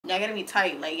Y'all gotta be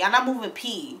tight. Like, y'all not moving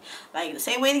P. Like, the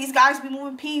same way these guys be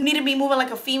moving P, you need to be moving like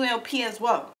a female P as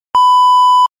well.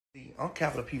 I'm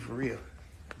capital P for real.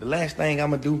 The last thing I'm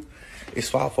gonna do is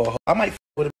fall for a hoe. I might f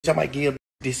with a bitch, I might give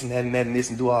this and that and that and this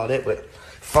and do all that, but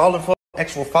falling for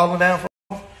actual falling down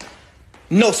for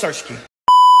no search key.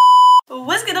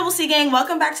 What's good, Double C gang?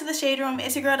 Welcome back to the Shade Room.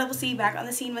 It's your girl Double C back on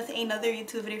the scene with another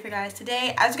YouTube video for you guys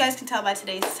today. As you guys can tell by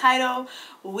today's title,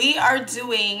 we are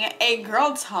doing a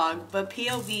girl talk, but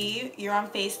POV, you're on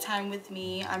FaceTime with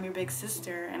me. I'm your big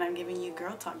sister and I'm giving you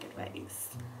girl talk advice.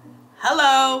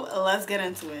 Hello, let's get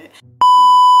into it.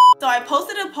 So I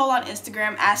posted a poll on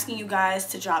Instagram asking you guys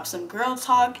to drop some girl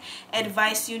talk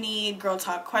advice you need, girl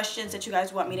talk questions that you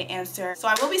guys want me to answer. So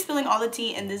I will be spilling all the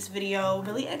tea in this video.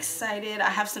 Really excited. I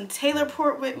have some Taylor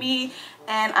Port with me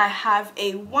and I have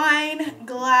a wine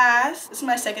glass. This is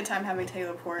my second time having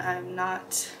Taylor Port. I'm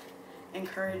not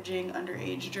encouraging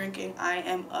underage drinking. I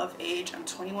am of age. I'm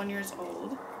 21 years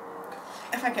old.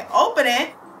 If I can open it.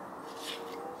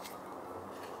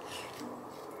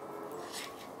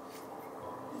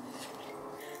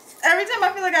 Every time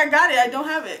I feel like I got it, I don't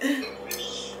have it.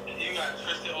 You got to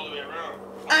twist it all the way around.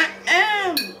 I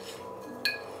am.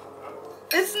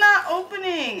 It's not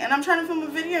opening, and I'm trying to film a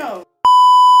video.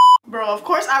 Bro, of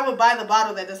course I would buy the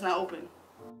bottle that does not open.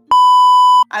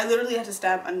 I literally had to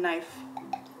stab a knife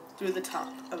through the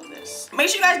top of this. Make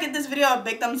sure you guys get this video a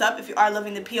big thumbs up if you are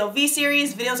loving the POV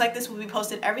series. Videos like this will be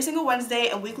posted every single Wednesday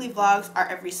and weekly vlogs are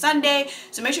every Sunday.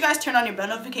 So make sure you guys turn on your bell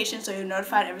notifications so you're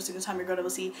notified every single time your girl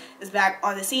Double C is back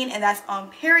on the scene, and that's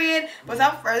on period. But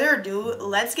without further ado,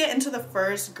 let's get into the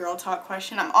first girl talk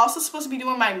question. I'm also supposed to be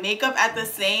doing my makeup at the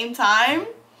same time,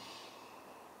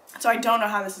 so I don't know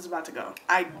how this is about to go.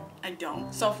 I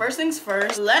don't. So first things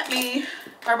first, let me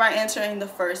start by answering the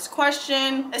first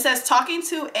question. It says, talking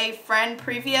to a friend,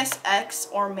 previous ex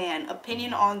or man.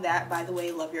 Opinion on that. By the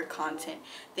way, love your content.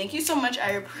 Thank you so much.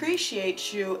 I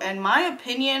appreciate you. And my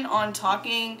opinion on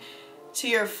talking to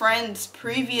your friend's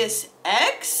previous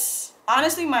ex,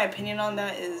 honestly, my opinion on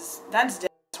that is that's dead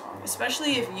wrong.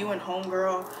 Especially if you and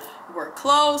homegirl were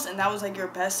close and that was like your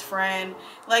best friend.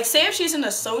 Like, say if she's an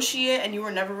associate and you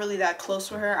were never really that close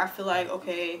with her, I feel like,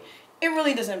 okay, it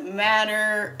really doesn't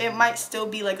matter. It might still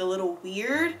be like a little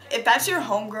weird. If that's your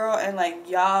homegirl and like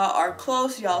y'all are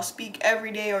close, y'all speak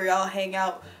every day or y'all hang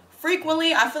out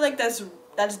frequently, I feel like that's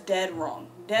dead wrong.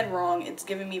 Dead wrong. It's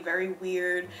giving me very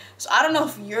weird. So I don't know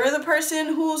if you're the person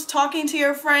who's talking to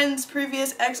your friend's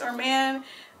previous ex or man,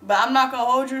 but I'm not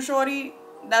gonna hold you, shorty.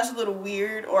 That's a little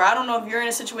weird. Or I don't know if you're in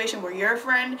a situation where your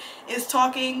friend is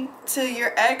talking to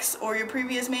your ex or your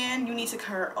previous man. You need to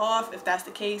cut her off if that's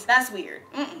the case. That's weird.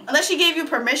 Unless she gave you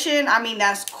permission, I mean,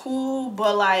 that's cool,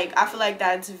 but like, I feel like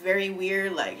that's very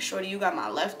weird. Like, shorty, you got my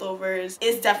leftovers.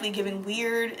 It's definitely giving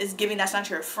weird. It's giving that's not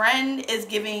your friend. It's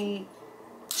giving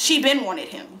she been wanted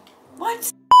him.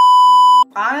 What?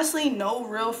 Honestly, no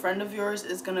real friend of yours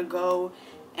is gonna go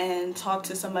and talk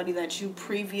to somebody that you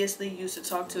previously used to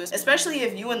talk to, especially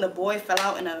if you and the boy fell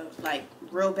out in a like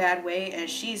real bad way and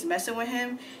she's messing with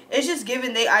him. It's just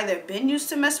given they either been used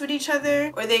to mess with each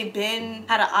other or they been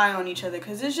had an eye on each other,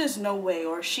 because there's just no way.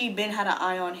 Or she been had an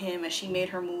eye on him and she made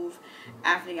her move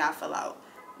after y'all fell out.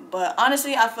 But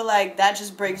honestly, I feel like that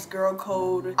just breaks girl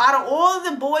code. Out of all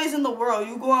the boys in the world,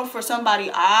 you going for somebody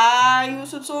I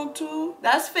used to talk to?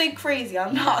 That's fake crazy.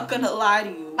 I'm not gonna lie to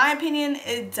you. My opinion,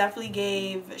 it definitely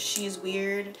gave she's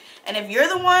weird. And if you're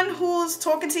the one who's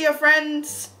talking to your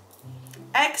friend's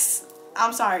ex,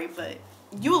 I'm sorry, but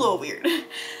you a little weird.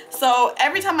 So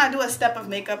every time I do a step of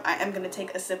makeup, I am gonna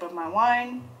take a sip of my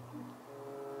wine.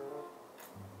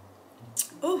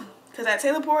 Ooh. Because at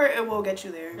Taylor Port, it will get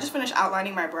you there. Just finished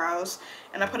outlining my brows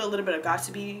and I put a little bit of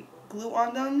Got2b glue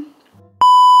on them.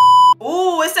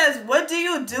 Ooh, it says, what do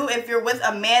you do if you're with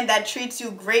a man that treats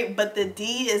you great but the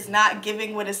D is not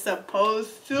giving what it's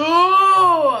supposed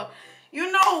to? You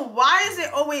know, why is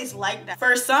it always like that?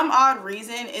 For some odd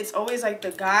reason, it's always like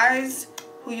the guys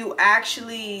who you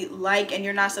actually like and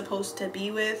you're not supposed to be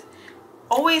with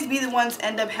always be the ones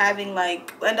end up having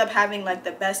like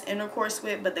the best intercourse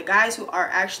with, but the guys who are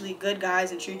actually good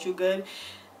guys and treat you good,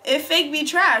 it fake be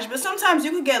trash. But sometimes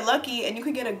you could get lucky and you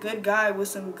could get a good guy with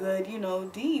some good, you know,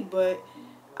 D. But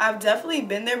I've definitely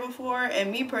been there before,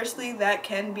 and me personally, that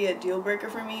can be a deal breaker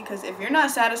for me, because if you're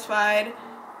not satisfied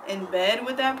in bed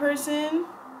with that person,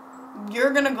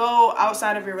 you're gonna go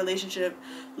outside of your relationship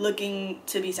looking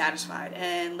to be satisfied.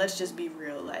 And let's just be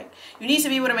real, like, you need to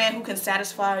be with a man who can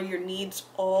satisfy your needs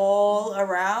all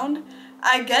around.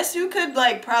 I guess you could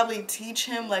like probably teach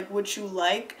him like what you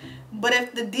like, but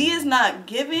if the D is not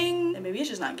giving, then maybe it's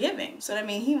just not giving. So I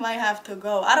mean, he might have to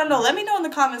go. I don't know, let me know in the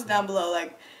comments down below,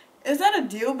 like, Is that a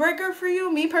deal breaker for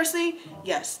you? Me personally,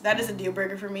 yes, that is a deal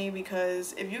breaker for me,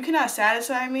 because if you cannot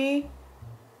satisfy me,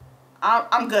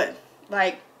 I'm good.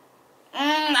 Like,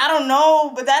 I don't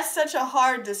know, but that's such a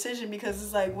hard decision, because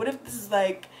it's like, what if this is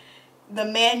like the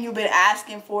man you've been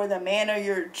asking for, the man of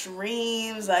your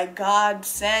dreams, like God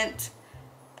sent,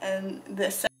 and the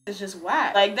sex is just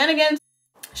whack? Like, then again,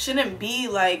 shouldn't be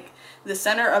like the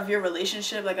center of your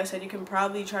relationship. Like I said, you can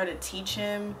probably try to teach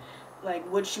him like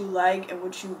what you like and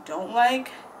what you don't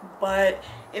like, but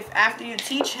if after you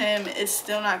teach him it's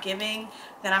still not giving,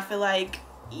 then I feel like,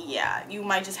 yeah, you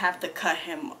might just have to cut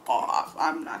him off.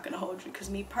 I'm not gonna hold you, because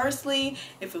me personally,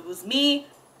 if it was me,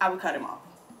 I would cut him off.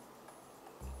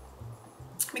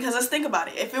 Because let's think about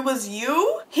it, if it was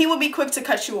you, he would be quick to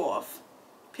cut you off,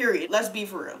 period. Let's be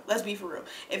for real. Let's be for real.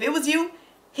 If it was you,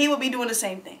 he would be doing the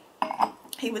same thing.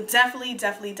 He would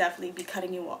definitely be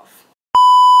cutting you off.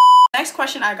 Next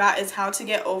question I got is how to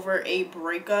get over a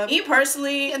breakup. Me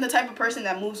personally, am the type of person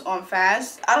that moves on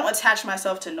fast. I don't attach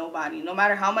myself to nobody. No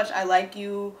matter how much I like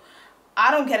you,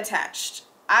 I don't get attached.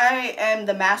 I am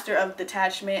the master of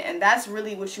detachment, and that's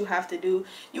really what you have to do.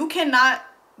 You cannot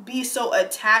be so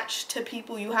attached to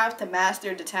people. You have to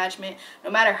master detachment. No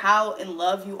matter how in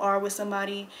love you are with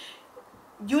somebody,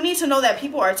 you need to know that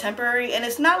people are temporary, and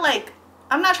it's not like,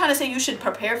 I'm not trying to say you should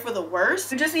prepare for the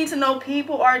worst. You just need to know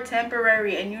people are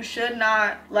temporary, and you should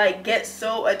not like get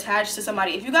so attached to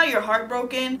somebody. If you got your heart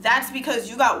broken, that's because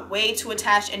you got way too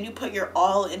attached and you put your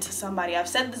all into somebody. I've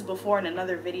said this before in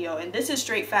another video, and this is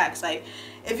straight facts. Like,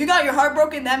 if you got your heart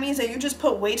broken, that means that you just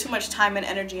put way too much time and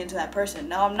energy into that person.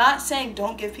 Now, I'm not saying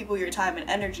don't give people your time and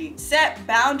energy. Set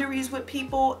boundaries with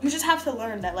people. You just have to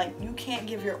learn that like you can't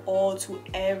give your all to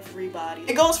everybody.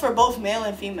 It goes for both male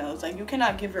and females. Like, you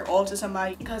cannot give your all to somebody,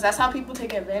 because that's how people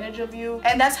take advantage of you,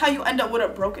 and that's how you end up with a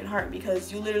broken heart,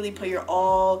 because you literally put your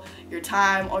all, your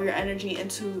time, all your energy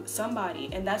into somebody,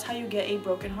 and that's how you get a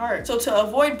broken heart. So to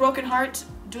avoid broken hearts,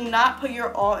 do not put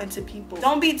your all into people.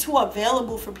 Don't be too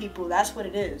available for people. That's what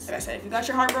it is. Like I said, if you got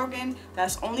your heart broken,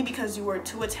 that's only because you were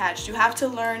too attached. You have to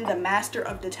learn the master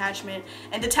of detachment.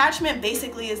 And detachment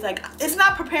basically is like, it's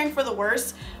not preparing for the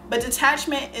worst, but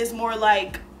detachment is more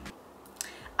like,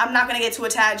 I'm not gonna get too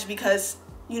attached because,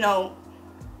 you know,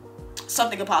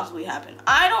 something could possibly happen.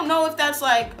 I don't know if that's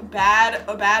like a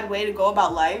bad way to go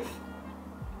about life,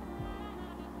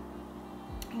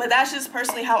 but that's just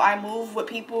personally how I move with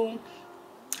people.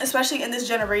 Especially in this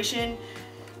generation,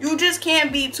 you just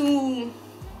can't be too,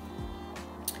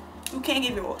 you can't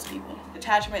give your all to people.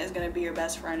 Attachment is gonna be your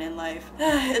best friend in life.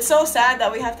 It's so sad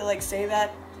that we have to like say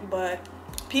that, but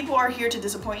people are here to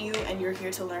disappoint you, and you're here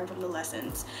to learn from the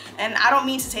lessons. And I don't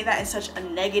mean to say that in such a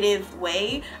negative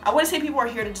way. I wouldn't say people are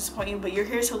here to disappoint you, but you're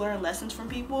here to learn lessons from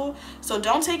people. So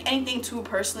don't take anything too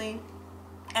personally.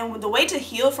 And the way to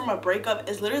heal from a breakup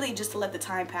is literally just to let the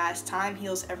time pass. Time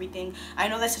heals everything. I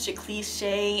know that's such a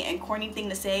cliche and corny thing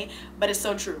to say, but it's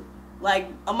so true. Like,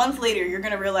 a month later, you're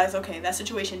gonna realize, okay, that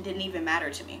situation didn't even matter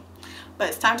to me. But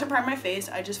it's time to prime my face.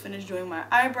 I just finished doing my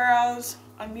eyebrows.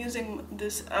 I'm using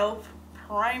this e.l.f.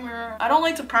 primer. I don't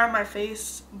like to prime my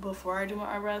face before I do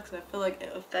my eyebrows, because I feel like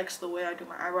it affects the way I do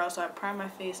my eyebrows. So I prime my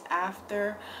face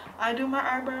after I do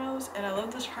my eyebrows. And I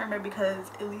love this primer because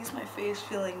it leaves my face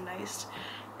feeling nice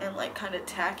and like kind of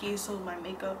tacky, so my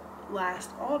makeup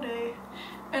lasts all day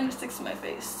and it sticks to my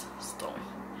face. So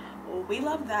well, we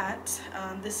love that.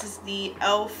 This is the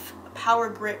e.l.f. Power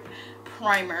Grip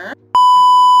Primer.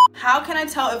 How can I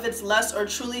tell if it's lust or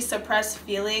truly suppressed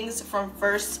feelings from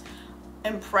first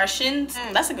impressions?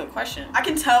 That's a good question. I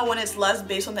can tell when it's lust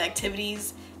based on the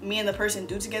activities me and the person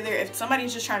do together. If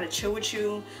somebody's just trying to chill with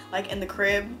you, like in the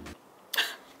crib.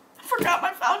 I forgot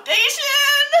my foundation.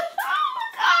 Oh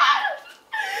my god.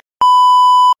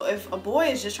 If a boy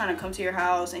is just trying to come to your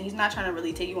house and he's not trying to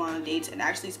really take you on dates and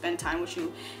actually spend time with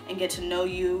you and get to know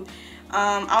you,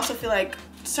 I also feel like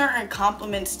certain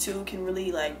compliments too can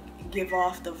really like give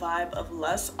off the vibe of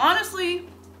lust. Honestly,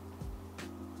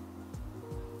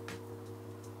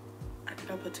 I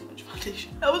think I put too much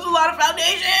foundation. That was a lot of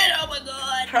foundation. Oh my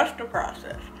god. Trust the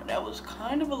process. That was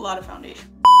kind of a lot of foundation.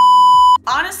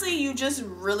 Honestly, you just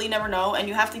really never know, and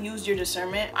you have to use your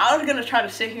discernment. I was gonna try to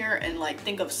sit here and like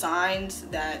think of signs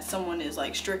that someone is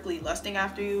like strictly lusting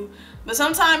after you, but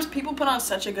sometimes people put on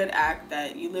such a good act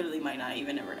that you literally might not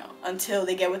even ever know until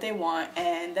they get what they want,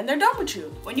 and then they're done with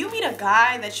you. When you meet a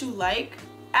guy that you like,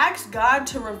 ask God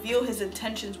to reveal his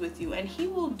intentions with you, and he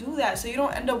will do that, so you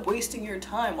don't end up wasting your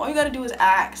time. All you gotta do is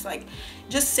ask. Like,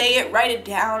 just say it, write it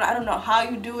down. I don't know how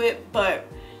you do it, but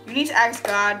You need to ask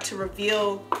God to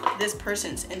reveal this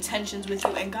person's intentions with you,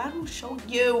 and God will show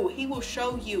you. He will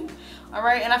show you. All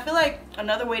right. And I feel like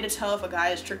another way to tell if a guy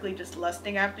is strictly just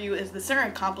lusting after you is the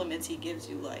certain compliments he gives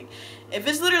you. Like, if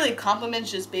it's literally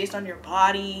compliments just based on your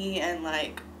body and,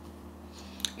 like,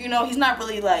 you know, he's not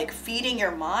really like feeding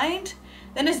your mind,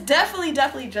 then it's definitely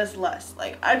just lust.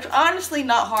 Like, it's honestly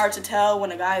not hard to tell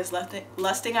when a guy is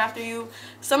lusting after you.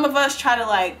 Some of us try to,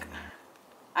 like,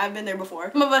 I've been there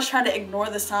before. Some of us try to ignore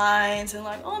the signs and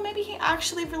like, oh, maybe he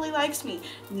actually really likes me.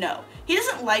 No, he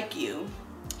doesn't like you.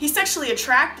 He's sexually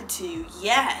attracted to you,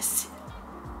 yes.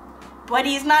 But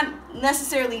he's not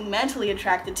necessarily mentally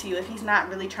attracted to you if he's not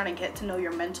really trying to get to know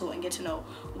your mental and get to know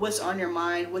what's on your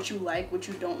mind, what you like, what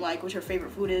you don't like, what your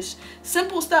favorite food is.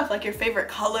 Simple stuff like your favorite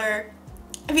color.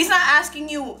 If he's not asking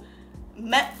you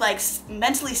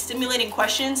mentally stimulating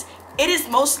questions, it is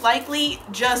most likely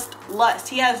just lust.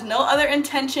 He has no other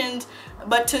intentions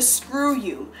but to screw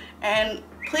you. And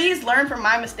please learn from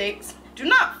my mistakes. Do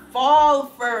not fall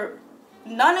for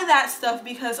none of that stuff,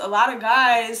 because a lot of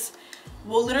guys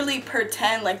will literally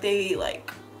pretend like they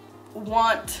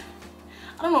want,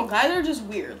 I don't know, guys are just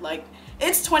weird. Like,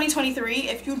 it's 2023.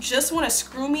 If you just want to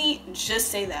screw me, just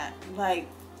say that. Like,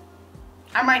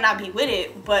 I might not be with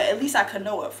it, but at least I could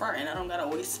know up front and I don't gotta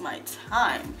waste my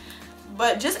time.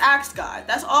 But just ask God.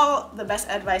 That's all the best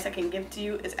advice I can give to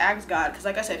you, is ask God. Because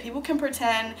like I said, people can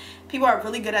pretend. People are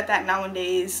really good at that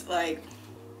nowadays. Like,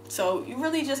 so you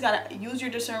really just gotta use your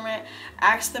discernment.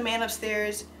 Ask the man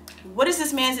upstairs, what is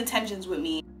this man's intentions with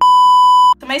me?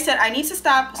 Somebody said, I need to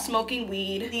stop smoking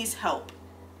weed. Please help.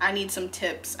 I need some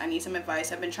tips. I need some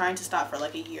advice. I've been trying to stop for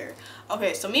like a year.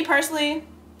 Okay, so me personally,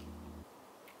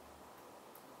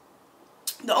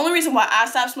 the only reason why I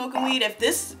stopped smoking weed,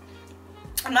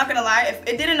 I'm not gonna lie, if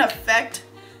it didn't affect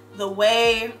the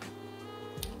way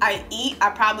I eat, I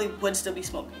probably would still be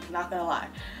smoking, not gonna lie.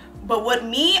 But with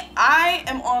me, I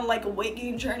am on like a weight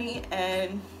gain journey,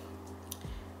 and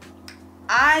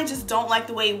I just don't like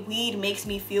the way weed makes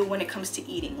me feel when it comes to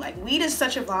eating. Like, weed is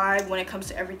such a vibe when it comes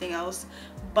to everything else,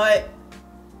 but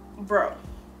bro,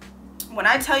 when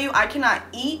I tell you I cannot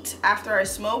eat after I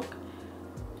smoke,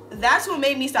 that's what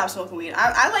made me stop smoking weed.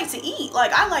 I like to eat.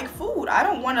 Like, I like food. I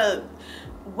don't want to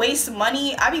waste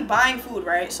money. I be buying food,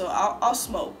 right? So I'll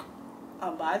smoke.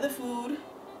 I'll buy the food,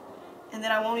 and then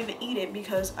I won't even eat it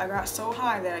because I got so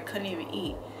high that I couldn't even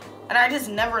eat. And I just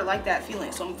never liked that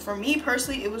feeling. So for me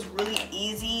personally, it was really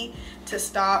easy to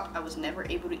stop. I was never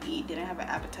able to eat, didn't have an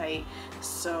appetite.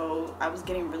 So I was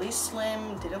getting really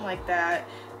slim, didn't like that.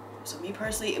 So me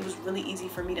personally, it was really easy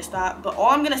for me to stop. But all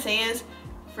I'm gonna say is,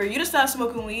 for you to stop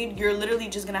smoking weed, you're literally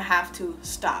just gonna have to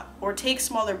stop or take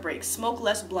smaller breaks. Smoke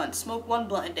less blunts. Smoke 1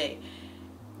 blunt a day.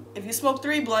 If you smoke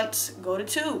 3 blunts, go to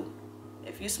 2.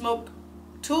 If you smoke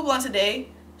 2 blunts a day,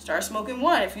 start smoking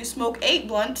 1. If you smoke 8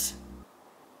 blunts,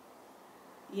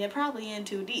 you're probably in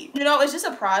too deep. You know, it's just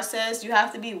a process. You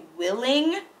have to be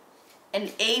willing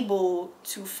and able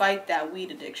to fight that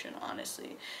weed addiction,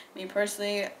 honestly. Me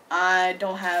personally, I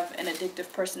don't have an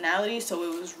addictive personality, so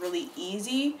it was really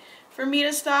easy for me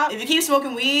to stop. If you keep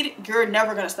smoking weed, you're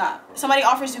never gonna stop. If somebody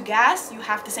offers you gas, you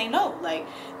have to say no. Like,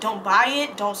 don't buy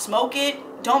it, don't smoke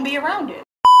it, don't be around it.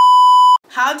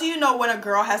 How do you know when a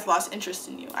girl has lost interest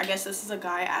in you? I guess this is a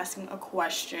guy asking a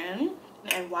question.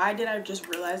 And why did I just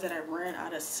realize that I ran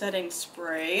out of setting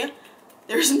spray?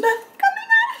 There's nothing coming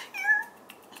out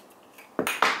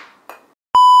of here.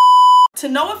 To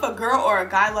know if a girl or a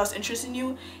guy lost interest in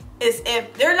you is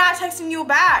if they're not texting you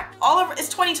back. It's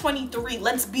 2023.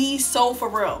 Let's be so for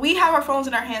real. We have our phones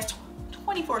in our hands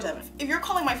 24/7. If you're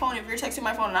calling my phone, if you're texting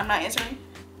my phone and I'm not answering,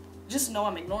 just know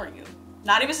I'm ignoring you.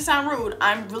 Not even to sound rude,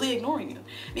 I'm really ignoring you.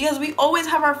 Because we always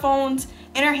have our phones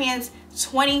in our hands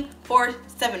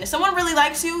 24/7. If someone really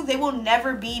likes you, they will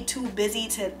never be too busy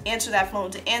to answer that phone,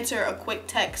 to answer a quick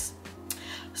text.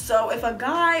 So if a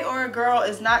guy or a girl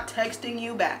is not texting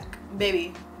you back,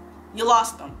 baby, you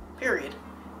lost them, period.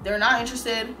 They're not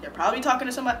interested. They're probably talking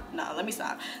to somebody. Nah, let me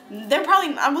stop.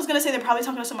 I was gonna say they're probably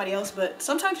talking to somebody else, but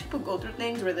sometimes people go through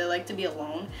things where they like to be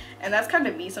alone, and that's kind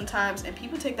of me sometimes, and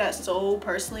people take that so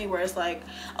personally, where it's like,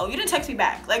 oh, you didn't text me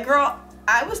back. Like, girl,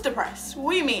 I was depressed.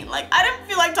 What do you mean? Like, I didn't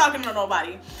feel like talking to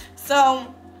nobody.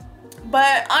 So,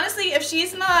 but honestly, if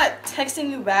she's not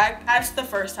texting you back, that's the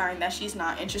first time that she's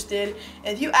not interested.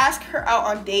 If you ask her out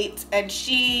on dates and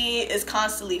she is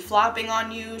constantly flopping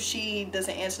on you, she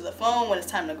doesn't answer the phone when it's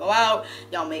time to go out,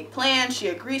 y'all make plans, she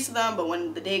agrees to them, but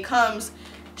when the day comes,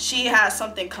 she has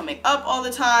something coming up all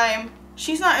the time,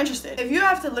 she's not interested. If you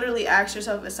have to literally ask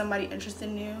yourself, is somebody interested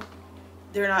in you?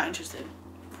 They're not interested.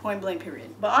 Point blank,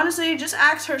 period. But honestly, just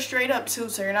ask her straight up too,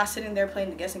 so you're not sitting there playing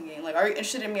the guessing game. Like, are you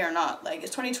interested in me or not? Like, it's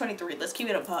 2023. Let's keep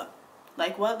it a buck.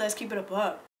 Like, what? Let's keep it a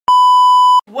buck.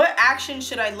 What action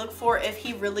should I look for if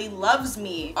he really loves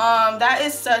me? That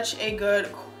is such a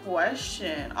good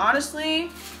question.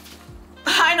 Honestly,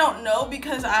 I don't know,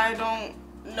 because I don't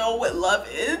know what love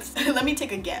is. Let me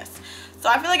take a guess. So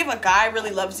I feel like if a guy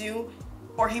really loves you,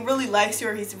 or he really likes you,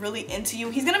 or he's really into you,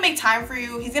 he's gonna make time for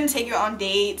you. He's gonna take you on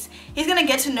dates. He's gonna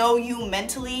get to know you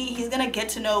mentally. He's gonna get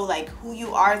to know like who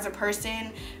you are as a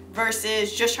person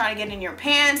versus just trying to get in your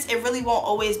pants. It really won't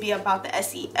always be about the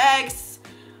sex.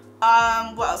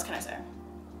 What else can I say?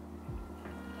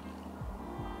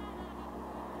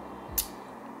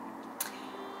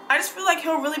 I just feel like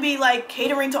he'll really be like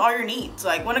catering to all your needs.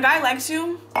 Like, when a guy likes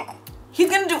you, he's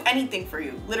gonna do anything for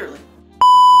you, literally.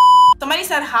 Somebody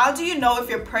said, how do you know if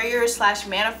your prayers /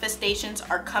 manifestations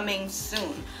are coming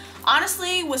soon?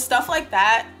 Honestly, with stuff like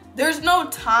that, there's no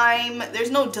time,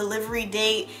 there's no delivery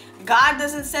date. God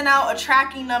doesn't send out a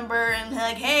tracking number and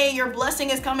like, hey, your blessing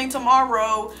is coming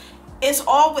tomorrow. It's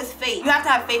all with faith. You have to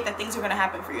have faith that things are gonna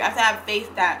happen for you. You have to have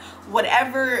faith that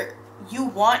whatever you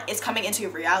want is coming into your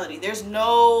reality. There's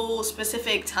no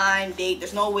specific time, date.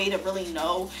 There's no way to really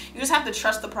know. You just have to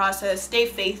trust the process, stay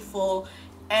faithful,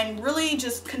 and really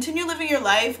just continue living your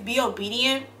life. Be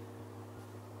obedient.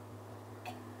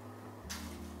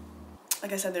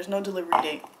 Like I said, there's no delivery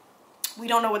date. We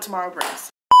don't know what tomorrow brings.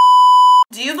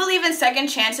 Do you believe in second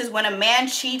chances when a man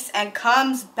cheats and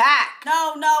comes back?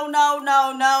 No, no, no,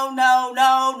 no, no, no,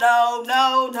 no, no,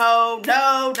 no, no,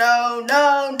 no, no,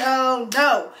 no, no,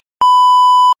 no.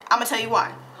 I'm gonna tell you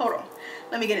why. Hold on.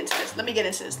 Let me get into this. Let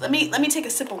me take a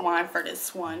sip of wine for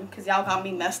this one, because y'all got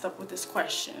me messed up with this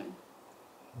question.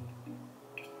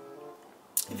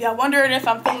 If y'all wondering if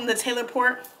I'm feeling the Taylor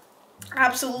port,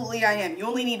 absolutely I am. You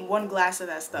only need one glass of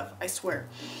that stuff, I swear.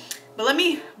 But let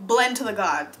me blend to the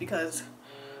gods, because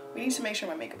we need to make sure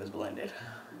my makeup is blended.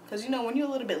 Because you know, when you're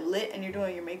a little bit lit and you're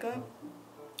doing your makeup,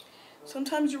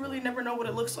 sometimes you really never know what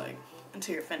it looks like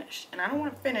until you're finished. And I don't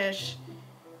want to finish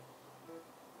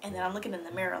and then I'm looking in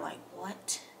the mirror like,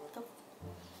 what the?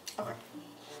 Okay.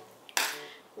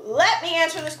 Let me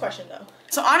answer this question though.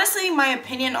 So honestly, my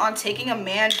opinion on taking a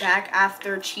man back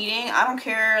after cheating, I don't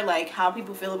care like how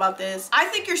people feel about this. I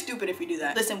think you're stupid if you do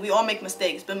that. Listen, we all make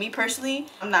mistakes, but me personally,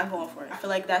 I'm not going for it. I feel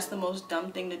like that's the most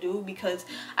dumb thing to do, because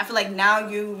I feel like now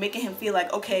you making him feel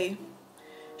like, okay,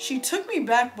 she took me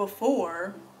back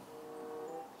before.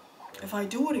 If I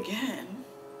do it again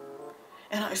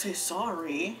and I say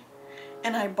sorry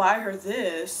and I buy her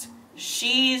this,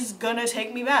 she's gonna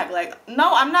take me back. Like,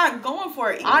 no, I'm not going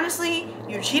for it. Honestly,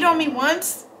 you cheat on me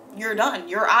once, you're done.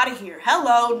 You're out of here.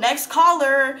 Hello, next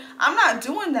caller. I'm not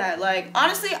doing that. Like,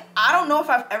 honestly, I don't know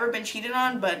if I've ever been cheated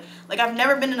on, but like I've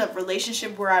never been in a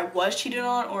relationship where I was cheated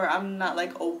on, or I'm not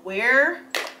like aware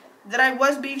that I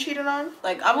was being cheated on.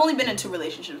 Like, I've only been in 2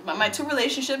 relationships, but my 2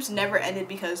 relationships never ended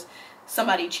because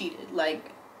somebody cheated.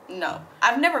 Like, no,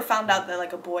 I've never found out that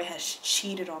like a boy has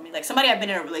cheated on me. Like somebody I've been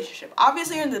in a relationship.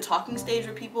 Obviously you're in the talking stage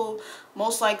with people,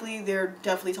 most likely they're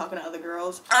definitely talking to other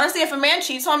girls. Honestly, if a man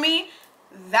cheats on me,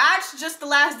 that's just the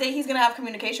last day he's gonna have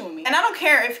communication with me. And I don't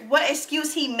care if what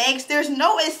excuse he makes. There's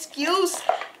no excuse.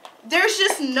 There's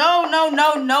just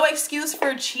no excuse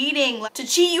for cheating. Like, to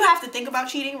cheat, you have to think about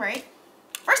cheating, right?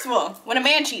 First of all, when a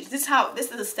man cheats, this is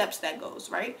the steps that goes,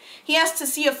 right? He has to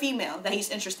see a female that he's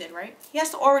interested in, right? He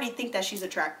has to already think that she's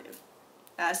attractive.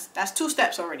 That's 2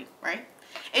 steps already, right?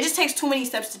 It just takes too many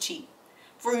steps to cheat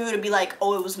for you to be like,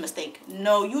 oh, it was a mistake.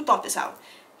 No, you thought this out.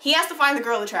 He has to find the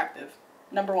girl attractive,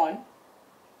 number 1.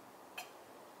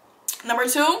 Number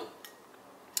 2,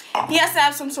 he has to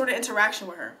have some sort of interaction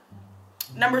with her.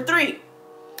 Number 3,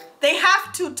 they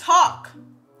have to talk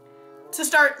to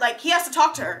start, like, he has to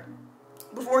talk to her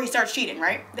before he starts cheating,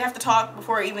 right? They have to talk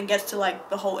before it even gets to like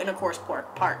the whole intercourse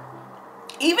part.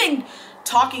 Even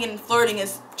talking and flirting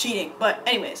is cheating, but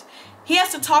anyways, he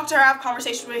has to talk to her, have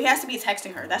conversations with her. He has to be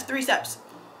texting her. That's 3 steps.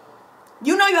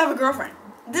 You know you have a girlfriend.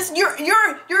 These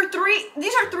are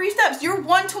 3 steps. You're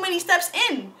 1 too many steps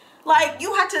in. Like,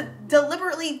 you had to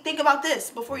deliberately think about this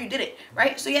before you did it,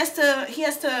 right? So he has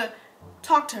to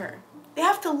talk to her. They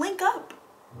have to link up.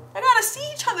 They gotta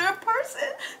see each other in person,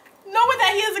 knowing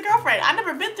that he has a girlfriend. I've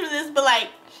never been through this, but like,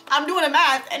 I'm doing the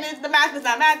math, and the math is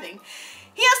not mathing.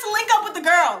 He has to link up with the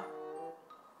girl.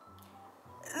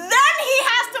 Then he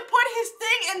has to put his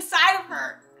thing inside of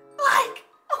her. Like,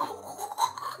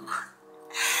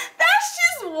 that's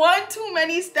just 1 too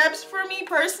many steps for me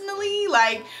personally.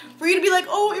 Like, for you to be like,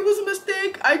 oh, it was a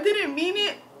mistake, I didn't mean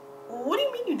it. What do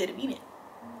you mean you didn't mean it?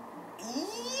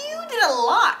 You did did a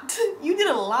lot. You did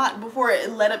a lot before it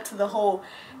led up to the whole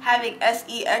having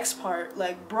sex part.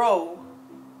 Like, bro,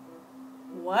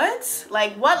 what?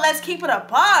 Like, what? Let's keep it a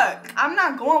buck. I'm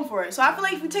not going for it. So I feel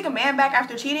like if you take a man back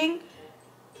after cheating,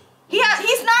 he's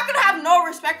not gonna have no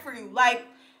respect for you. Like,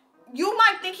 you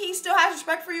might think he still has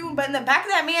respect for you, but in the back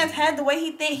of that man's head, the way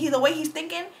he's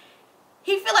thinking,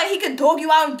 he feel like he could dog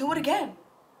you out and do it again.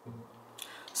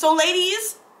 So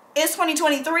ladies, it's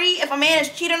 2023. If a man is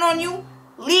cheating on you,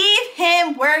 leave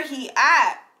him where he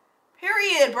at.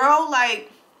 Period, bro.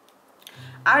 Like,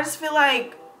 I just feel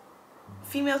like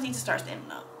females need to start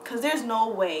standing up, because there's no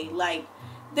way. Like,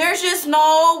 there's just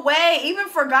no way. Even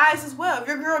for guys as well. If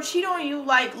your girl cheat on you,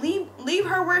 like, leave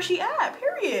her where she at.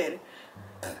 Period.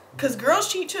 Because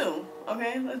girls cheat too.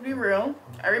 Okay, let's be real.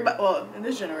 Everybody, well, in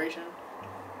this generation,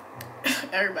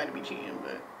 everybody be cheating,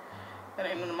 but that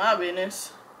ain't none of my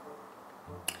business.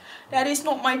 That is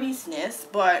not my business.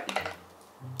 But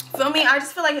feel me, I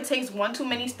just feel like it takes one too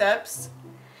many steps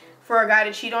for a guy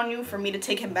to cheat on you for me to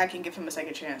take him back and give him a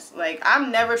second chance. Like,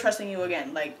 I'm never trusting you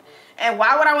again. Like, and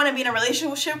why would I want to be in a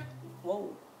relationship?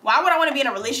 Whoa. Why would I want to be in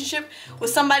a relationship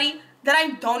with somebody that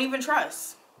I don't even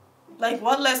trust? Like,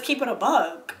 what? Let's keep it a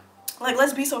buck. Like,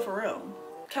 let's be so for real.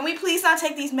 Can we please not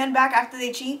take these men back after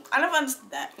they cheat? I never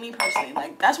understood that, me personally.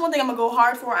 Like, that's one thing I'm gonna go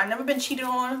hard for. I've never been cheated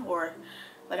on, or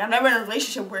like, I've never been in a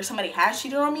relationship where somebody has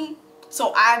cheated on me.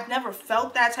 So I've never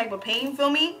felt that type of pain, feel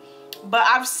me? But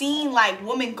I've seen, like,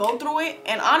 women go through it.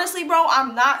 And honestly, bro,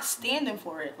 I'm not standing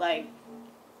for it. Like,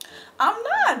 I'm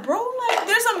not, bro. Like,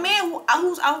 there's a man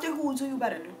who's out there who will do you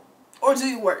better. Or do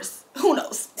you worse. Who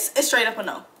knows? It's straight up a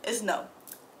no. It's no.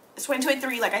 It's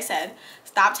 2023, like I said.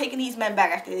 Stop taking these men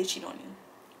back after they cheat on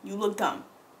you. You look dumb.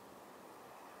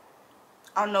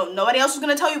 I don't know. Nobody else is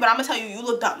going to tell you, but I'm going to tell you, you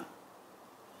look dumb.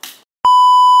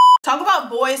 Talk about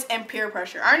boys and peer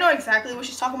pressure. I know exactly what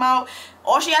she's talking about.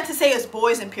 All she had to say is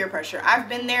boys and peer pressure. I've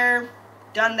been there,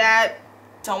 done that,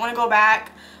 don't want to go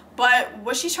back. But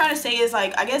what she's trying to say is,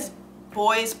 like, I guess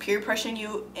boys peer pressuring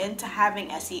you into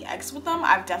having sex with them.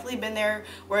 I've definitely been there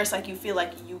where it's like you feel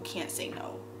like you can't say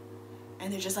no.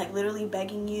 And they're just, like, literally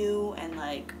begging you, and,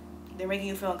 like, they're making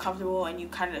you feel uncomfortable, and you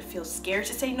kind of feel scared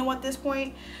to say no at this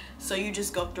point. So you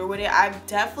just go through with it. I've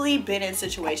definitely been in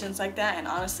situations like that, and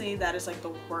honestly, that is, like,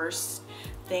 the worst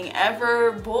thing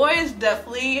ever. Boys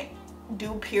definitely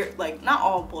do peer, like, not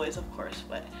all boys, of course,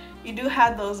 but you do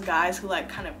have those guys who, like,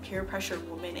 kind of peer pressure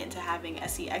women into having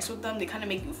sex with them. They kind of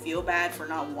make you feel bad for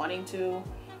not wanting to.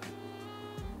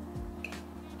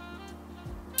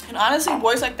 And honestly,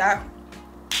 boys like that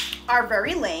are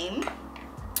very lame,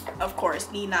 of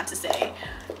course, need not to say,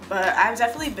 but I've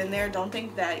definitely been there. Don't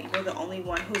think that you're the only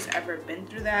one who's ever been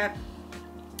through that,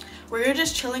 where you're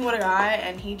just chilling with a guy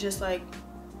and he just, like,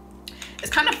 is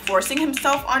kind of forcing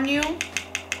himself on you.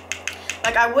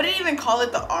 Like, I wouldn't even call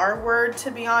it the R word,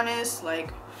 to be honest,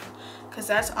 like, because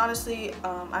that's honestly,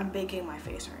 I'm baking my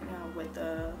face right now with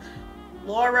the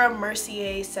Laura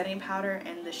Mercier setting powder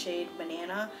in the shade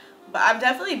Banana. But I've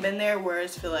definitely been there where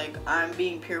it's feel like I'm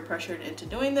being peer pressured into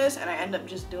doing this, and I end up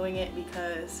just doing it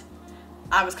because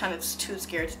I was kind of too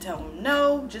scared to tell him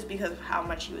no, just because of how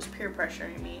much he was peer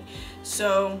pressuring me.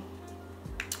 So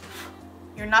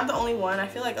you're not the only one. I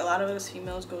feel like a lot of us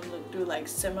females go through, like,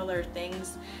 similar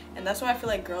things, and that's why I feel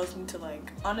like girls need to,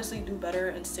 like, honestly do better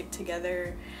and stick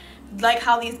together. Like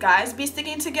how these guys be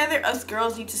sticking together, us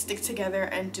girls need to stick together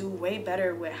and do way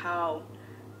better with how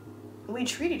we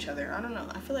treat each other. I don't know.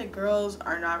 I feel like girls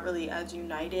are not really as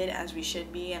united as we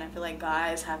should be, and I feel like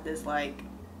guys have this, like,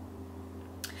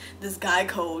 this guy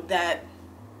code that,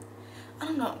 I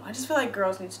don't know. I just feel like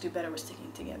girls need to do better with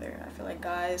sticking together. I feel like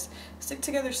guys stick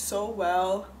together so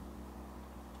well,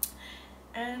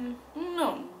 and I don't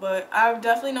know, but I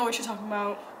definitely know what you're talking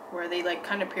about, where they, like,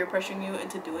 kind of peer pressuring you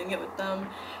into doing it with them,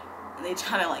 and they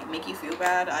kind of, like, make you feel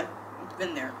bad. I've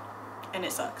been there, and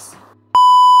it sucks.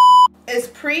 Is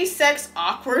pre-sex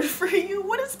awkward for you?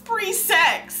 What is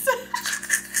pre-sex?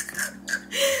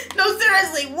 No,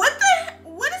 seriously, what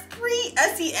is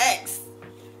pre-sex?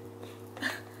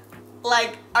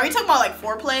 Like, are we talking about, like,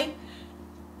 foreplay?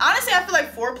 Honestly, I feel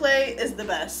like foreplay is the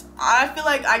best. I feel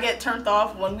like I get turned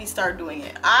off when we start doing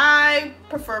it. I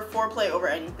prefer foreplay over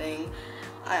anything.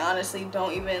 I honestly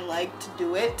don't even like to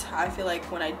do it. I feel like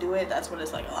when I do it, that's when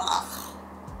it's like, ugh.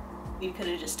 You could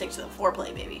have just stick to the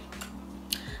foreplay, baby.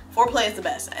 Foreplay is the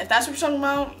best. If that's what you're talking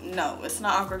about, no, it's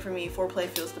not awkward for me. Foreplay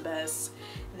feels the best.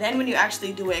 Then when you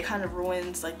actually do it, it kind of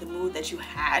ruins, like, the mood that you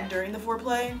had during the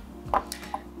foreplay.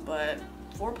 But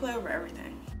foreplay over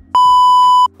everything.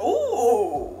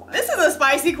 Ooh, this is a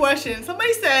spicy question.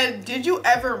 Somebody said, did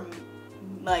I ever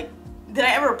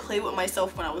play with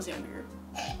myself when I was younger?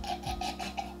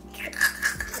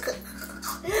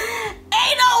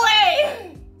 Ain't no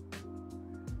way!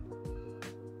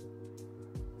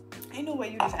 Ain't no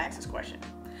way you just asked this question.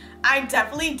 I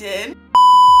definitely did.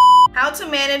 How to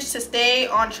manage to stay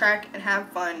on track and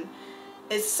have fun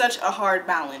is such a hard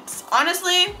balance.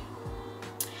 Honestly,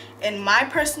 in my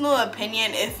personal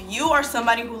opinion, if you are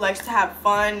somebody who likes to have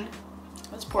fun,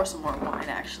 let's pour some more wine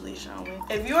actually, shall we?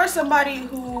 If you are somebody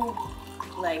who,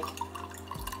 like,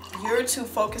 you're too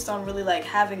focused on really like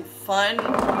having fun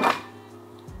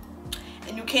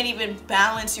and you can't even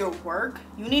balance your work,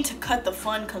 you need to cut the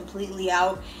fun completely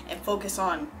out and focus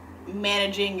on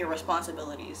managing your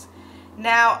responsibilities.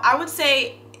 Now, I would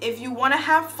say if you want to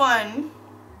have fun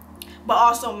but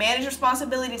also manage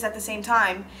responsibilities at the same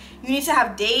time, you need to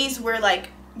have days where like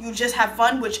you just have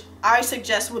fun, which I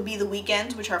suggest would be the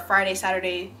weekends, which are Friday,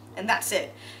 Saturday, and that's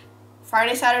it.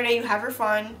 Friday, Saturday, you have your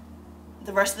fun.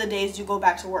 The rest of the days you go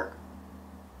back to work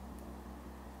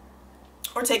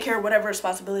or take care of whatever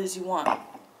responsibilities you want.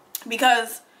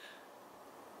 Because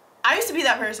I used to be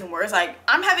that person where it's like,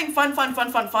 I'm having fun,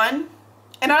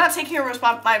 and I'm not taking care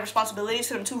of my responsibilities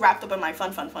because I'm too wrapped up in my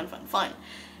fun.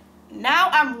 Now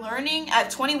I'm learning, at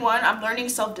 21, I'm learning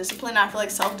self-discipline. I feel like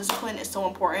self-discipline is so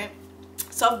important.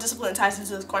 Self-discipline ties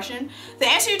into this question. The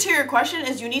answer to your question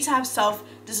is you need to have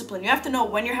self-discipline. You have to know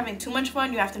when you're having too much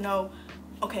fun. You have to know,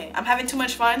 okay, I'm having too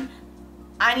much fun.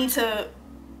 I need to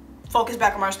focus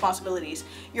back on my responsibilities.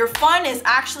 Your fun is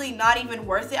actually not even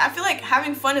worth it. I feel like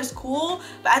having fun is cool,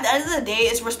 but at the end of the day,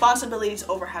 it's responsibilities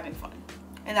over having fun.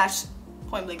 And that's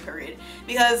point blank period.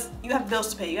 Because you have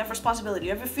bills to pay, you have responsibility,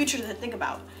 you have a future to think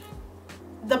about.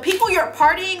 The people you're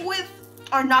partying with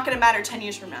are not going to matter 10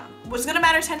 years from now. What's going to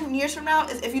matter 10 years from now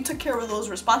is if you took care of those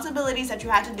responsibilities that you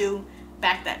had to do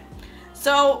back then.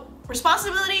 So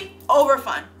responsibility over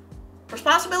fun.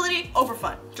 Responsibility over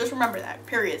fun. Just remember that,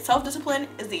 period. Self-discipline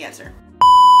is the answer.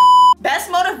 Best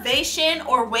motivation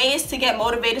or ways to get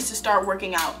motivated to start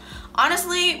working out.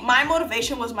 Honestly, my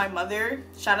motivation was my mother.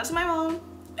 Shout out to my mom.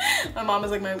 My mom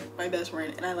is like my best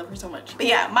friend and I love her so much. But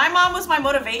yeah, my mom was my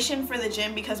motivation for the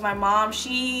gym because my mom,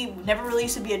 she never really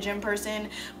used to be a gym person,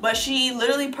 but she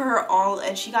literally put her all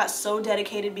and she got so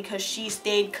dedicated because she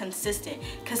stayed consistent.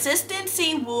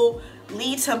 Consistency will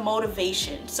lead to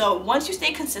motivation. So once you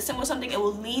stay consistent with something, it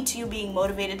will lead to you being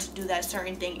motivated to do that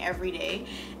certain thing every day.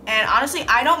 And honestly,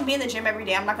 I don't be in the gym every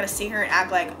day. I'm not gonna sit here and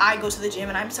act like I go to the gym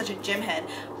and I'm such a gym head,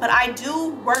 but I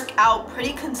do work out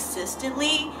pretty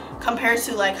consistently compared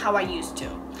to like how I used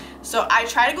to. So I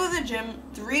try to go to the gym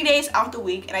 3 days out the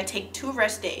week and I take 2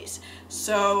 rest days.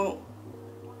 So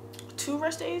 2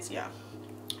 rest days, yeah.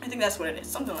 I think that's what it is,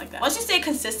 something like that. Once you stay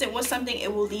consistent with something,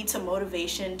 it will lead to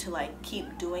motivation to like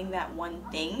keep doing that one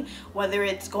thing, whether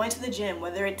it's going to the gym,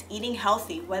 whether it's eating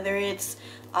healthy, whether it's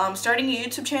starting a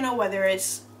YouTube channel, whether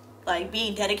it's like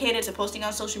being dedicated to posting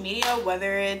on social media,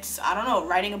 whether it's, I don't know,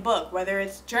 writing a book, whether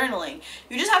it's journaling.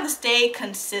 You just have to stay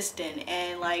consistent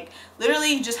and like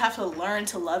literally you just have to learn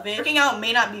to love it. Working out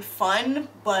may not be fun,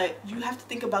 but you have to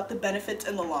think about the benefits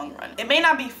in the long run. It may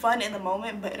not be fun in the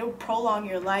moment, but it'll prolong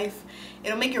your life.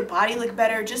 It'll make your body look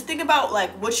better. Just think about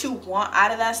like what you want out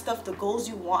of that stuff, the goals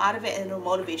you want out of it, and it'll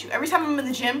motivate you. Every time I'm in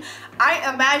the gym,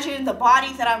 I imagine the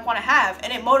body that I want to have,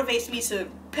 and it motivates me to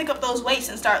pick up those weights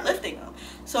and start lifting them.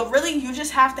 So really, you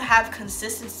just have to have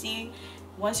consistency.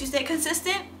 Once you stay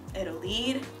consistent, it'll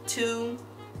lead to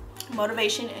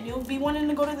motivation and you'll be wanting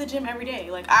to go to the gym every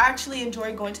day. Like, I actually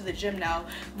enjoy going to the gym now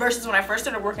versus when I first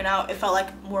started working out, it felt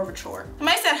like more of a chore.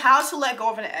 Somebody said how to let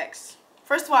go of an ex.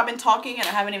 First of all, I've been talking and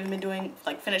I haven't even been doing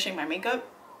like finishing my makeup.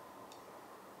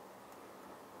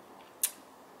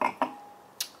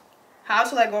 How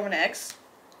to let go of an ex.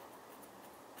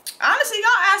 Honestly,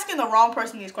 y'all asking the wrong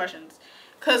person these questions.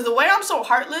 Because the way I'm so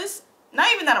heartless,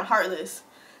 not even that I'm heartless.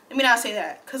 Let me not say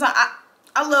that. Because I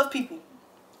love people.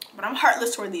 But I'm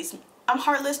heartless toward these. I'm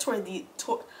heartless towards these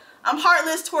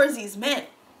men.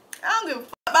 I don't give a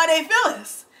fuck about their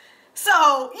feelings.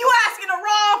 So, you asking the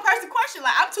wrong person question.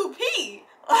 Like, I'm too P.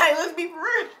 Like, let's be for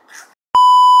real.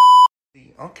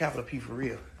 I'm capital P for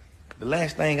real. The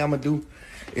last thing I'm going to do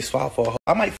is fall for a hoe.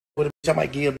 I might with a bitch. I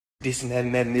might give this and that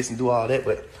and that and this and do all that.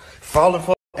 But falling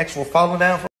for actual falling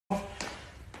down for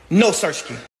no search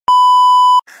key.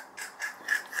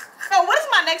 No, what is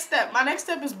my next step? My next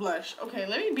step is blush. Okay,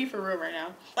 let me be for real right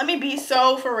now. Let me be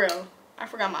so for real. I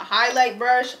forgot my highlight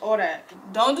brush, all that.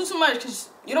 Don't do too much because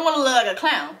you don't want to look like a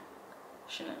clown.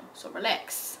 So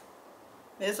relax.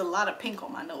 There's a lot of pink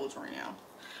on my nose right now.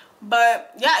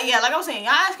 But yeah, like I was saying,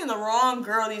 y'all asking the wrong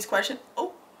girl these questions.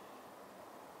 Oh.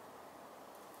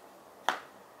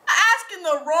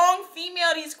 The wrong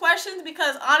female these questions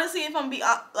because honestly, if I'm be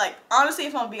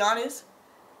honest,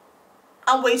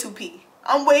 I'm way too P.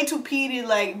 I'm way too P to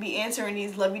like be answering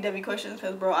these lovey-dovey questions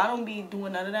because, bro, I don't be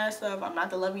doing none of that stuff. I'm not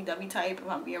the lovey-dovey type if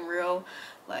I'm being real.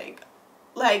 Like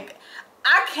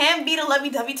I can be the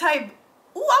lovey-dovey type.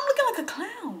 Ooh, I'm looking like a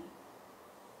clown.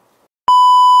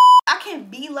 I can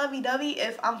be lovey-dovey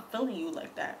if I'm feeling you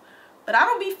like that. But I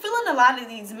don't be feeling a lot of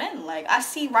these men. Like, I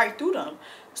see right through them.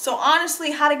 So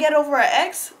honestly, how to get over an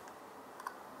ex?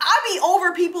 I be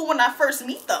over people when I first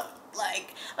meet them.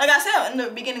 Like I said in the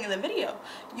beginning of the video,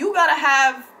 you gotta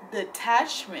have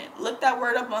detachment. Look that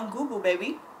word up on Google,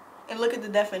 baby, and look at the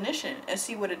definition and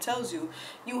see what it tells you.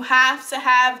 You have to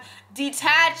have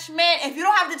detachment. If you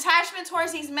don't have detachment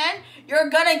towards these men, you're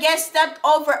gonna get stepped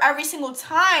over every single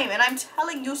time. And I'm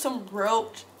telling you some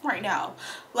real right now.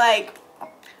 Like,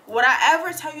 would I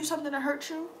ever tell you something to hurt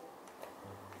you?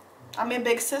 I'm your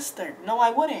big sister. No,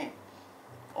 I wouldn't.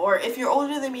 Or if you're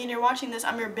older than me and you're watching this,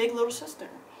 I'm your big little sister.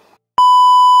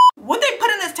 What they put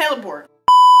in this Taylor board?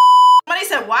 Somebody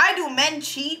said, why do men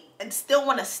cheat and still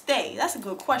want to stay? That's a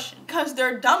good question. Because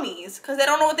they're dummies. Because they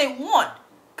don't know what they want.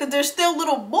 Because they're still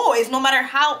little boys. No matter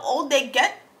how old they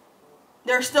get,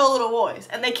 they're still little boys.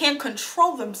 And they can't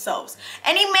control themselves.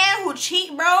 Any man who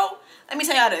cheat, bro, let me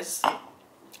tell y'all this.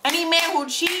 Any man who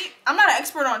cheat, I'm not an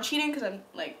expert on cheating because I'm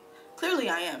like, clearly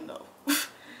I am though.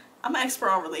 I'm an expert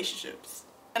on relationships.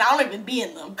 And I don't even be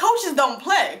in them. Coaches don't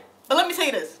play. But let me tell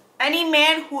you this. Any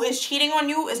man who is cheating on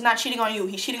you is not cheating on you.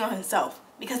 He's cheating on himself.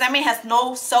 Because that man has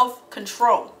no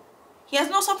self-control. He has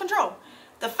no self-control.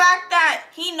 The fact that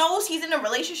he knows he's in a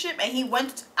relationship and he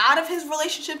went out of his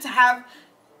relationship to have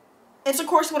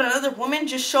intercourse with another woman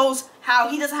just shows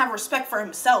how he doesn't have respect for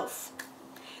himself.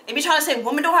 They be trying to say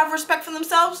women don't have respect for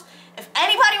themselves. If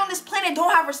anybody on this planet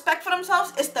don't have respect for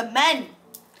themselves, it's the men.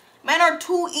 Men are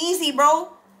too easy,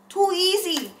 bro. Too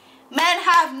easy. Men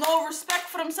have no respect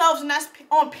for themselves, and that's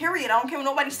on period. I don't care what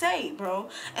nobody say, bro.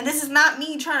 And this is not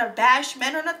me trying to bash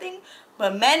men or nothing,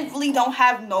 but men really don't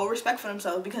have no respect for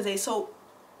themselves because they're so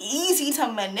easy to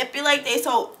manipulate. They're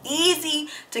so easy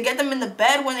to get them in the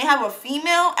bed when they have a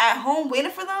female at home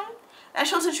waiting for them. That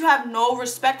shows that you have no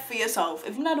respect for yourself.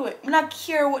 If you not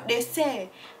care what they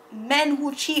say, men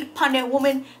who cheat upon their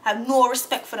woman have no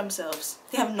respect for themselves.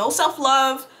 They have no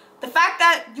self-love. The fact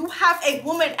that you have a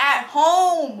woman at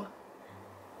home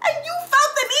and you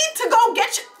felt the need to go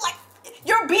get you, like,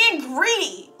 you're being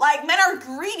greedy. Like, men are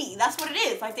greedy. That's what it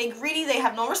is. Like, they greedy. They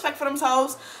have no respect for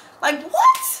themselves. Like,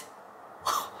 what?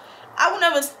 I will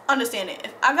never understand it.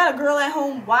 If I got a girl at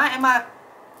home, why am I,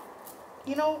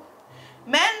 you know,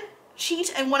 men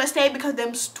cheat and want to stay because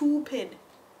they're stupid.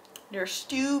 They're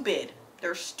stupid.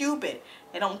 They're stupid.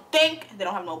 They don't think. They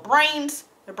don't have no brains.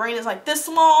 Their brain is like this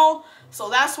small. So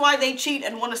that's why they cheat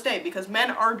and want to stay, because men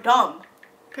are dumb.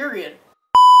 Period.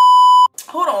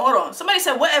 Hold on. Somebody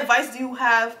said, what advice do you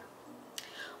have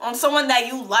on someone that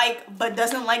you like but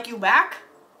doesn't like you back?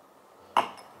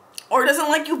 Or doesn't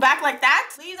like you back like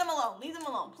that? Leave them alone. Leave them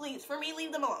alone. Please, for me,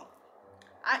 leave them alone.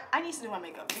 I need to do my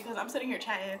makeup because I'm sitting here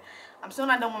chatting. I'm still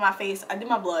not done with my face. I did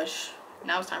my blush.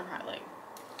 Now it's time for highlight.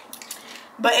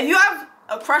 But if you have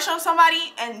a crush on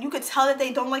somebody and you could tell that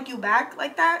they don't like you back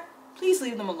like that, please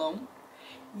leave them alone.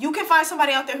 You can find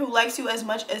somebody out there who likes you as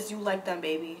much as you like them,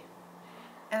 baby.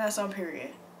 And that's on period.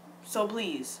 So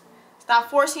please, stop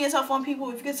forcing yourself on people.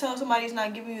 If you can tell somebody's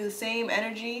not giving you the same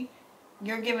energy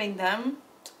you're giving them,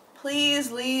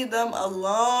 please leave them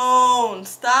alone.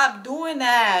 Stop doing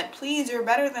that. Please, you're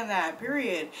better than that,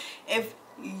 period. If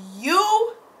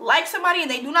you like somebody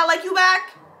and they do not like you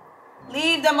back,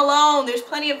 leave them alone. There's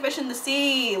plenty of fish in the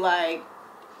sea. Like,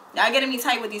 y'all getting me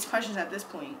tight with these questions at this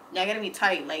point. Y'all getting me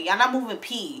tight. Like, y'all not moving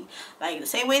P. Like, the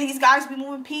same way these guys be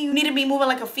moving P, you need to be moving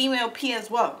like a female P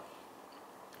as well.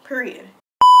 Period.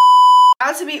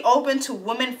 How to be open to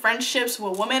women friendships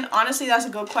with women? Honestly, that's a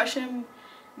good question,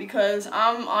 because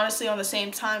I'm honestly on the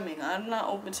same timing. I'm not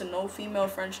open to no female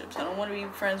friendships. I don't want to be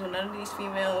friends with none of these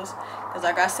females, because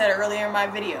like I said earlier in my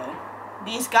video,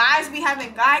 these guys be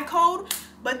having guy code,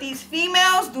 but these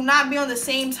females do not be on the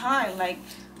same time. Like,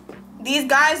 these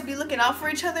guys be looking out for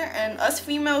each other, and us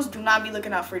females do not be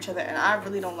looking out for each other, and I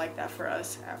really don't like that for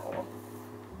us at all.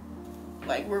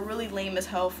 Like, we're really lame as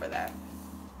hell for that.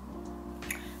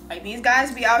 Like, these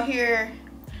guys be out here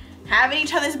having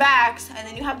each other's backs, and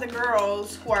then you have the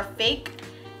girls who are fake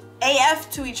AF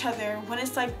to each other, when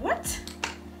it's like, what?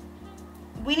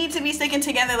 We need to be sticking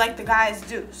together like the guys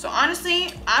do. So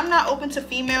honestly, I'm not open to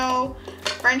female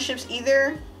friendships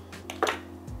either,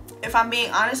 if I'm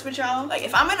being honest with y'all. Like,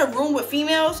 if I'm in a room with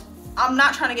females, I'm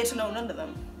not trying to get to know none of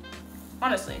them.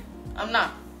 Honestly, I'm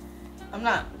not.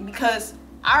 Because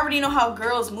I already know how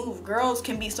girls move. Girls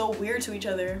can be so weird to each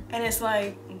other, and it's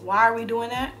like, why are we doing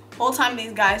that? Whole time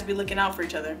these guys be looking out for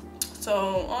each other.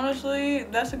 So honestly,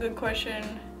 that's a good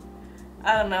question.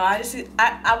 I don't know.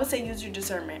 I would say use your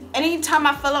discernment. Anytime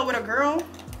I fell out with a girl,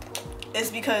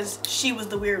 it's because she was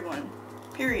the weird one.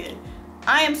 Period.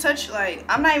 I am such, like,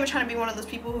 I'm not even trying to be one of those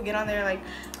people who get on there like,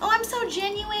 oh, I'm so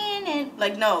genuine, and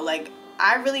like, no, like,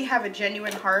 I really have a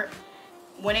genuine heart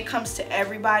when it comes to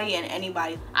everybody and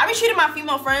anybody. I be treating my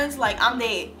female friends like I'm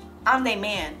they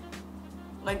man.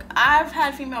 Like, I've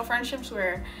had female friendships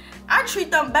where I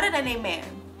treat them better than they man.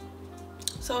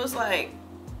 So it's like,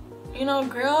 you know,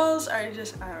 girls are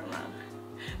just, I don't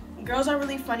know. Girls are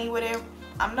really funny with it.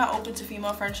 I'm not open to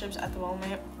female friendships at the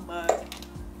moment, but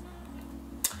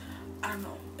I don't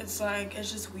know. It's like,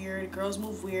 it's just weird. Girls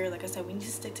move weird. Like I said, we need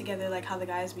to stick together like how the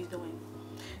guys be doing.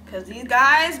 Because these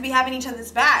guys be having each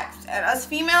other's backs. And us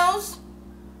females,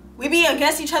 we be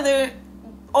against each other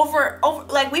over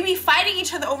like, we be fighting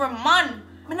each other over man.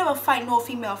 I never fight no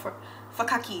female for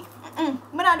kaki. I'm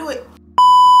not do it.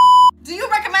 Do you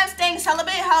recommend staying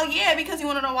celibate? Hell yeah, because you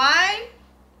want to know why?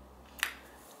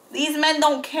 These men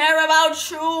don't care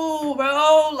about you,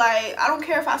 bro. Like, I don't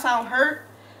care if I sound hurt.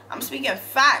 I'm speaking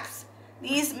facts.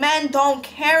 These men don't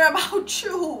care about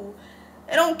you.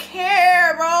 They don't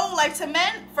care, bro. Like, for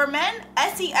men,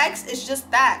 sex is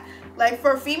just that. Like,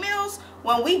 for females,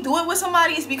 when we do it with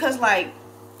somebody, it's because, like,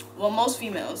 well, most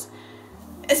females,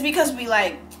 it's because we,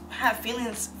 like, have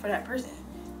feelings for that person.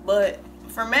 But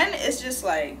for men, it's just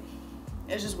like,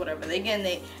 it's just whatever. They're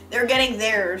getting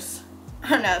theirs.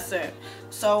 That's it.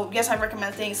 So yes, I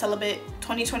recommend staying celibate.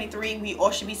 2023, we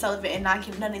all should be celibate and not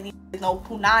give none of these no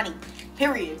punani.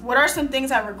 Period. What are some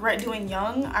things I regret doing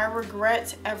young? I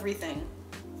regret everything.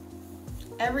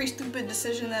 Every stupid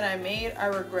decision that I made, I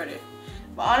regret it.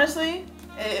 But honestly,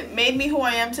 it made me who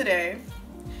I am today.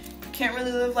 Can't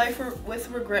really live life with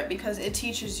regret because it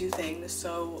teaches you things.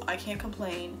 So I can't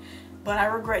complain. But I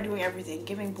regret doing everything.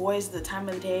 Giving boys the time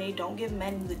of the day. Don't give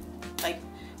men the, like,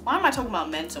 why am I talking about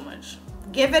men so much?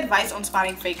 Give advice on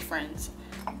spotting fake friends.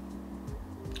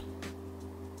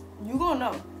 You gonna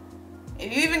know.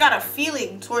 If you even got a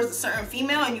feeling towards a certain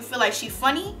female and you feel like she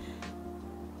funny.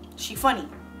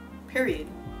 Period.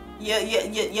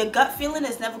 Your gut feeling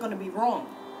is never gonna be wrong.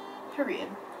 Period.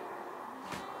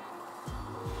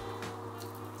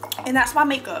 And that's my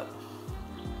makeup.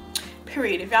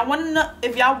 Period. If y'all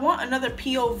want another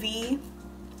POV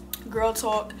girl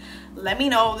talk, let me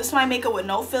know. This is my makeup with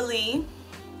no Philly.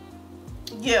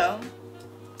 Yeah.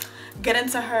 Get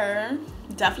into her.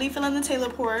 Definitely feeling the Taylor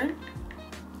port.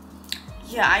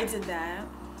 Yeah, I did that.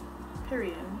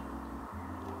 Period.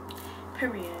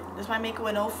 Period. This is my makeup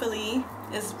with no Philly.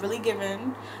 It's really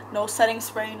giving. No setting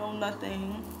spray, no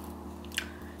nothing.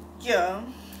 Yeah.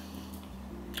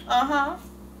 Uh-huh.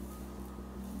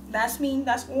 That's me.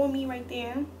 That's all me right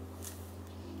there.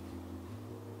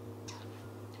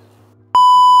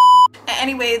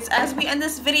 Anyways, as we end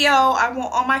this video, I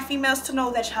want all my females to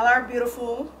know that y'all are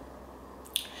beautiful.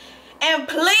 And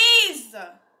please,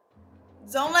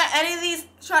 don't let any of these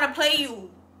try to play you.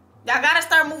 Y'all gotta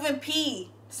start moving P.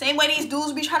 Same way these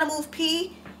dudes be trying to move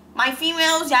P. My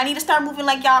females, y'all need to start moving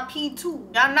like y'all P too.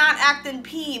 Y'all not acting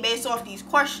P based off these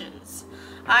questions.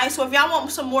 Alright, so if y'all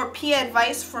want some more P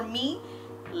advice from me,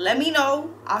 let me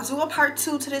know. I'll do a part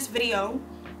 2 to this video.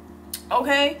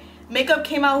 Okay? Makeup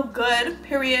came out good,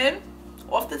 period.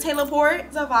 Off the Taylor port,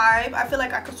 it's a vibe. I feel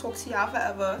like I could talk to y'all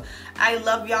forever. I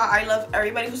love y'all. I love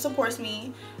everybody who supports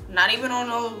me. Not even on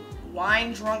no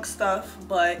wine drunk stuff,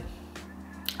 but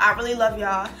I really love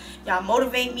y'all. Y'all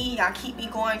motivate me. Y'all keep me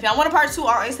going. If y'all want a part 2,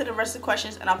 I'll answer the rest of the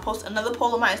questions and I'll post another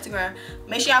poll on my Instagram.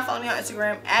 Make sure y'all follow me on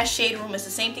Instagram at Shade Room. It's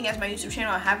the same thing as my YouTube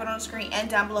channel. I have it on the screen and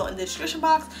down below in the description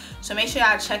box. So make sure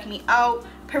y'all check me out.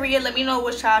 Period. Let me know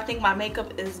what y'all think my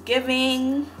makeup is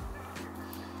giving.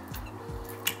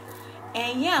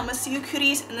 And yeah, I'm gonna see you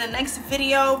cuties in the next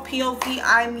video. POV,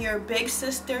 I'm your big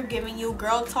sister giving you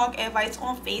girl talk advice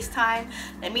on FaceTime.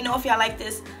 Let me know if y'all like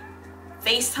this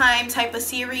FaceTime type of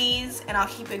series and I'll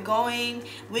keep it going.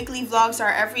 Weekly vlogs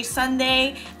are every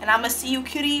Sunday and I'm gonna see you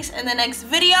cuties in the next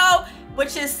video,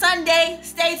 which is Sunday.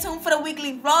 Stay tuned for the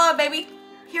weekly vlog, baby.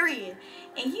 Period.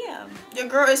 And yeah, your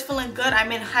girl is feeling good.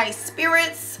 I'm in high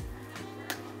spirits.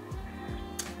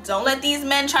 Don't let these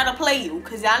men try to play you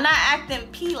because y'all not acting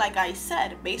P like I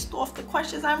said. Based off the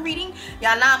questions I'm reading,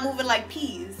 y'all not moving like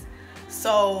P's.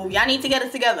 So y'all need to get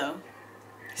it together.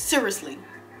 Seriously.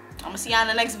 I'm gonna see y'all in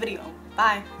the next video.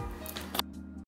 Bye.